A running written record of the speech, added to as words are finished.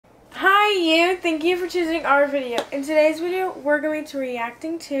Hi you, thank you for choosing our video. In today's video, we're going to be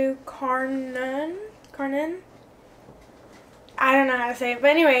reacting to Karnan? I don't know how to say it, but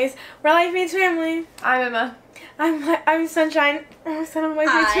anyways, we're Life Mates Family. I'm Emma. I'm Sunshine. I'm son of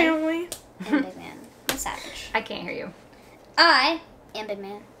Life Mates Family. I'm Big Man, the Savage. I can't hear you. I am Big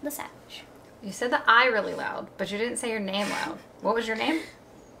Man, the Savage. You said the I really loud, but you didn't say your name loud. What was your name?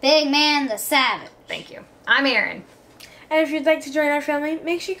 Big Man, the Savage. Thank you. I'm Erin. And if you'd like to join our family,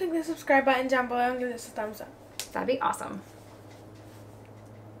 make sure you click the subscribe button down below and give us a thumbs up. That'd be awesome.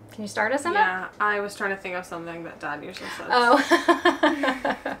 Can you start us, Emma? Yeah, I was trying to think of something that Dad usually says.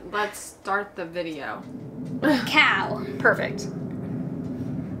 Oh. Let's start the video. Cow. Perfect.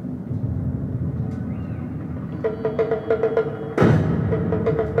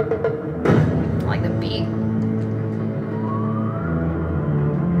 I like the beat.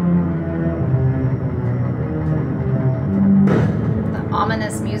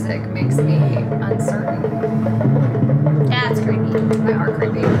 Ominous music makes me uncertain. That's creepy. They are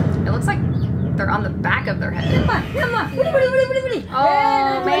creepy. It looks like they're on the back of their head.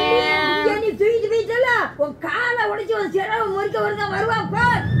 Oh man!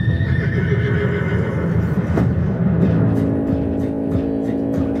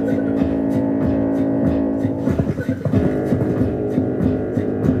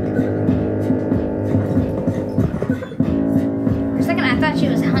 She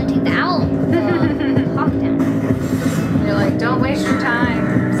was hunting the owl, hawk down. You're like, don't waste your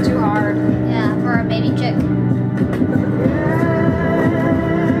time. It's too hard. Yeah, for a baby chick.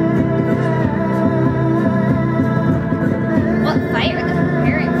 What fight are they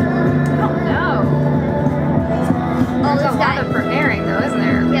preparing for? I don't know. There's a lot of preparing, though, isn't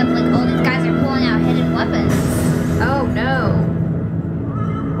there? Yeah, like all these guys are pulling out hidden weapons. Oh no.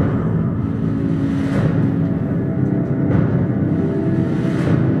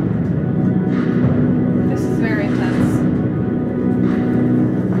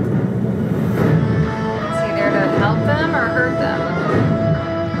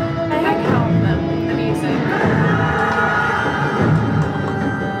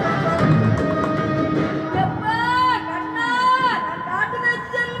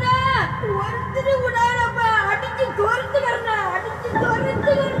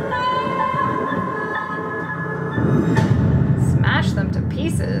 Smash them to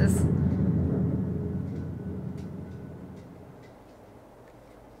pieces. Is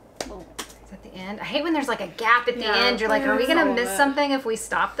that the end? I hate when there's like a gap at the end. You're like, are we gonna miss something if we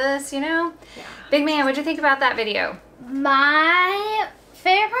stop this, you know? Yeah. Big Man, what'd you think about that video? My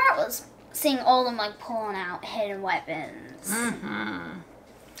favorite part was seeing all of them like pulling out hidden weapons. Mm-hmm.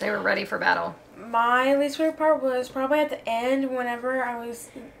 They were ready for battle. My least favorite part was probably at the end whenever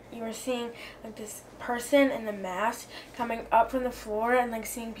you were seeing like this person in the mask coming up from the floor and like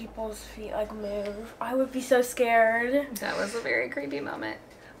seeing people's feet like move. I would be so scared. That was a very creepy moment.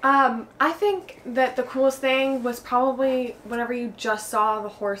 I think that the coolest thing was probably whenever you just saw the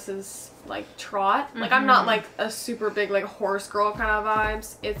horses like trot. Mm-hmm. Like I'm not like a super big like horse girl kind of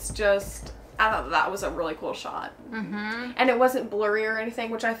vibes. It's just I thought that was a really cool shot. Mm-hmm. And it wasn't blurry or anything,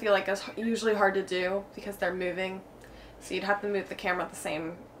 which I feel like is usually hard to do because they're moving. So you'd have to move the camera at the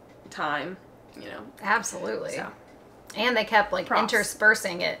same time, you know. Absolutely. So. And they kept like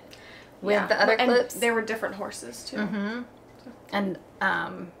interspersing it with the other clips. They were different horses too. Mm-hmm. And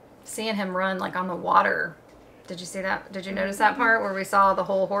seeing him run like on the water. Did you see that? Did you notice that part where we saw the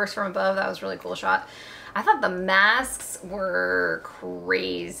whole horse from above? That was a really cool shot. I thought the masks were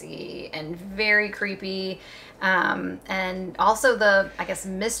crazy and very creepy. And also the, I guess,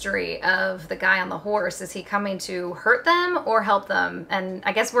 mystery of the guy on the horse. Is he coming to hurt them or help them? And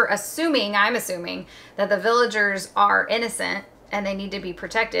I guess I'm assuming that the villagers are innocent and they need to be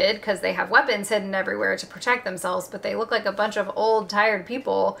protected because they have weapons hidden everywhere to protect themselves. But they look like a bunch of old, tired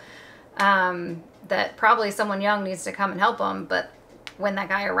people that probably someone young needs to come and help them. But when that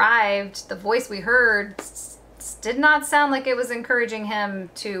guy arrived, the voice we heard did not sound like it was encouraging him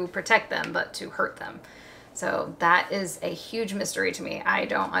to protect them, but to hurt them. So that is a huge mystery to me. I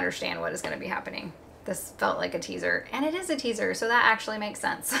don't understand what is going to be happening. This felt like a teaser, and it is a teaser, so that actually makes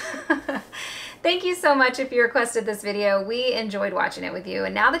sense. Thank you so much if you requested this video. We enjoyed watching it with you,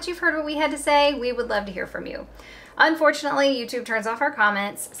 and now that you've heard what we had to say, we would love to hear from you. Unfortunately, YouTube turns off our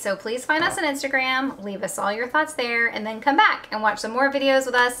comments, so please find us on Instagram, leave us all your thoughts there, and then come back and watch some more videos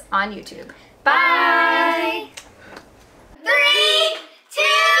with us on YouTube. Bye! 3, 2,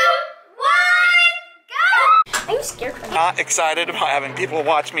 1, go! I'm scared for Not excited about having people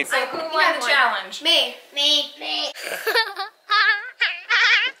watch me. So who won the challenge? Me.